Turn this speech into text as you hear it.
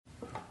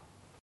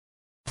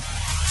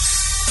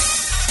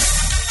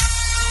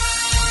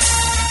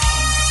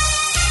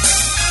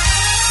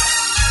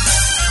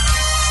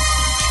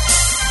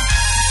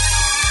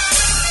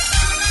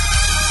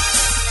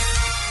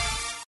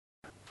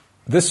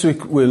This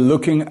week we're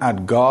looking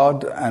at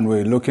God and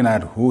we're looking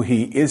at who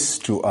He is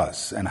to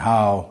us and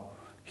how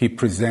He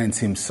presents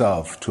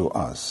Himself to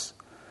us.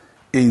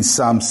 In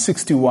Psalm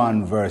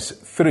 61 verse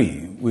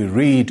 3, we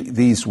read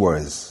these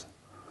words,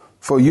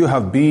 "For you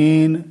have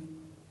been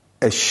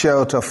a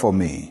shelter for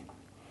me,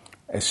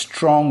 a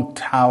strong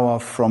tower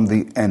from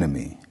the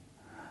enemy.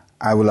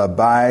 I will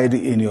abide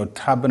in your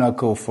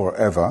tabernacle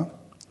forever.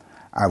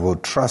 I will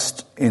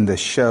trust in the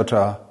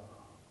shelter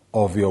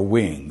of your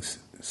wings."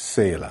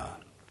 Selah.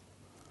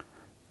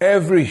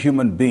 Every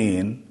human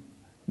being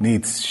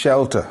needs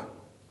shelter,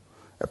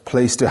 a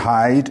place to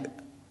hide,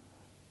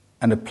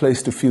 and a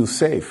place to feel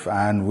safe.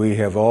 And we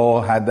have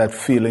all had that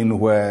feeling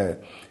where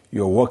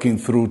you're walking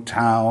through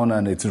town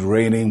and it's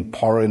raining,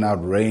 pouring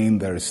out rain,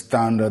 there's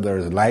thunder,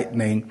 there's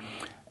lightning,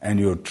 and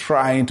you're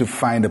trying to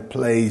find a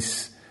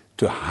place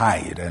to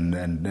hide.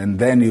 And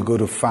then you go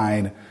to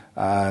find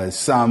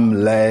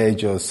some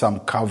ledge or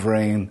some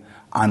covering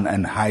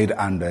and hide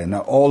under. And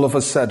all of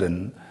a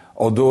sudden,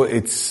 although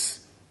it's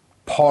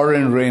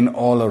pouring rain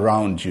all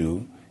around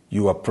you,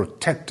 you are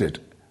protected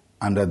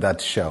under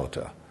that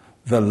shelter.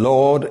 The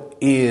Lord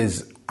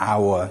is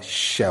our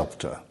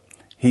shelter.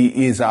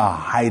 He is our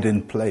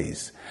hiding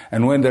place.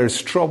 And when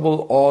there's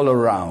trouble all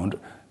around,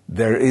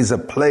 there is a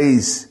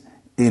place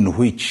in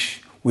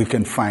which we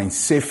can find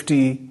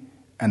safety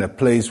and a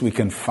place we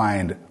can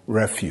find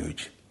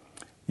refuge.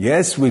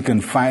 Yes, we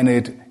can find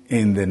it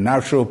in the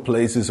natural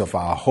places of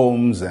our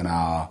homes and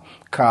our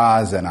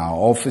cars and our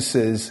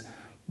offices,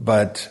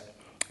 but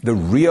the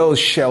real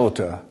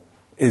shelter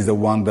is the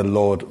one the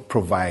Lord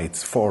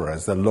provides for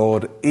us. The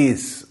Lord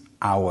is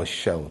our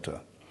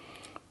shelter.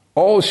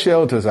 All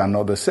shelters are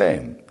not the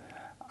same.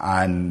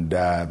 And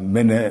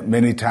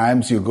many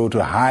times you go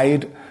to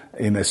hide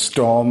in a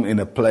storm in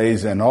a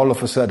place and all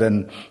of a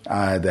sudden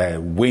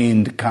the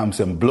wind comes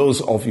and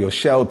blows off your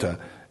shelter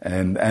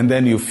and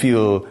then you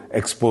feel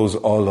exposed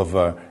all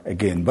over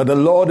again. But the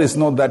Lord is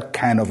not that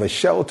kind of a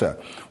shelter.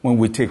 When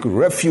we take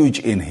refuge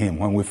in Him,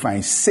 when we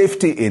find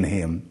safety in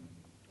Him,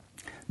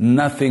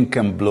 nothing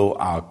can blow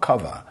our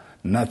cover.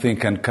 Nothing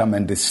can come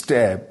and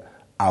disturb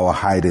our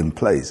hiding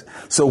place.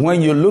 So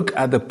when you look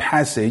at the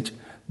passage,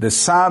 the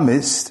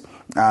psalmist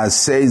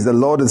says the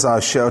Lord is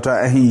our shelter,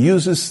 and he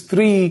uses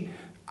three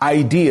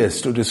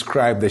ideas to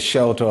describe the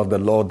shelter of the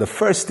Lord. The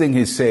first thing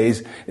he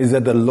says is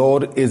that the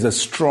Lord is a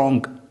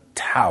strong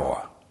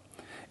tower.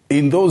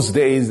 In those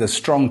days, the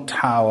strong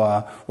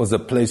tower was a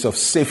place of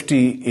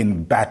safety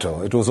in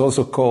battle. It was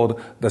also called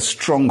the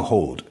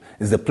stronghold.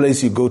 It's the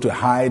place you go to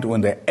hide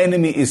when the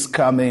enemy is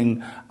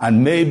coming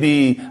and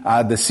maybe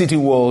the city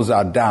walls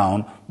are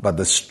down, but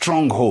the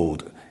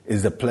stronghold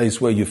is the place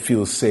where you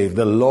feel safe.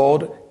 The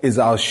Lord is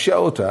our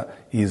shelter.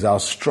 He is our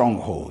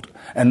stronghold.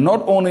 And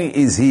not only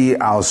is He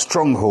our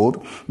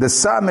stronghold, the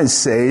psalmist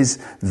says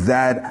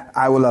that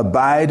I will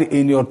abide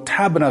in your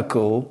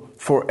tabernacle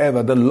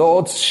forever. The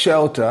Lord's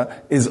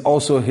shelter is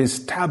also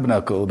His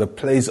tabernacle, the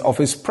place of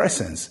His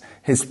presence.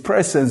 His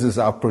presence is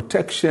our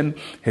protection.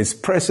 His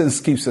presence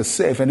keeps us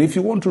safe. And if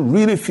you want to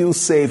really feel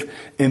safe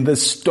in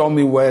this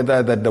stormy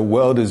weather that the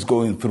world is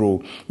going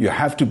through, you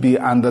have to be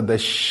under the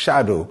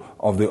shadow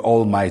of the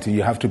Almighty.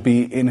 You have to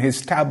be in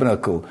His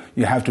tabernacle.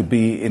 You have to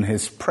be in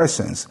His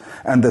presence.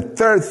 And the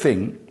third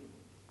thing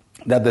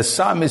that the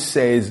psalmist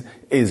says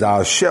is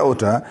our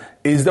shelter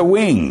is the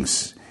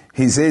wings.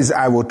 He says,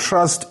 I will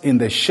trust in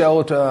the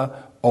shelter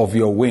of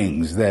your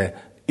wings. The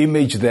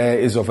image there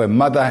is of a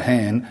mother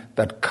hen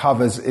that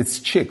covers its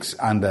chicks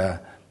under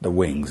the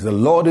wings. The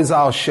Lord is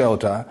our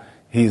shelter.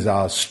 He's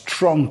our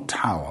strong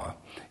tower.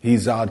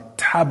 He's our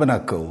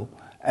tabernacle,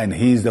 and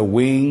He's the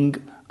wing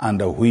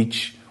under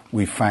which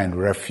we find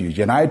refuge.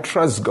 And I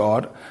trust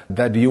God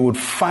that you would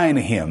find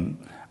Him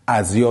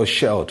as your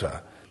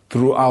shelter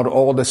throughout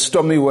all the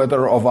stormy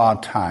weather of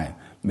our time.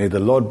 May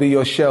the Lord be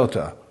your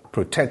shelter,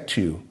 protect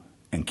you,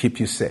 and keep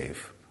you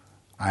safe.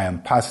 I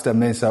am Pastor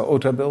Mensa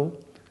Otabil.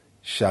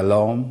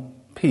 Shalom,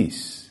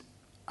 peace,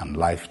 and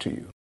life to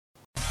you.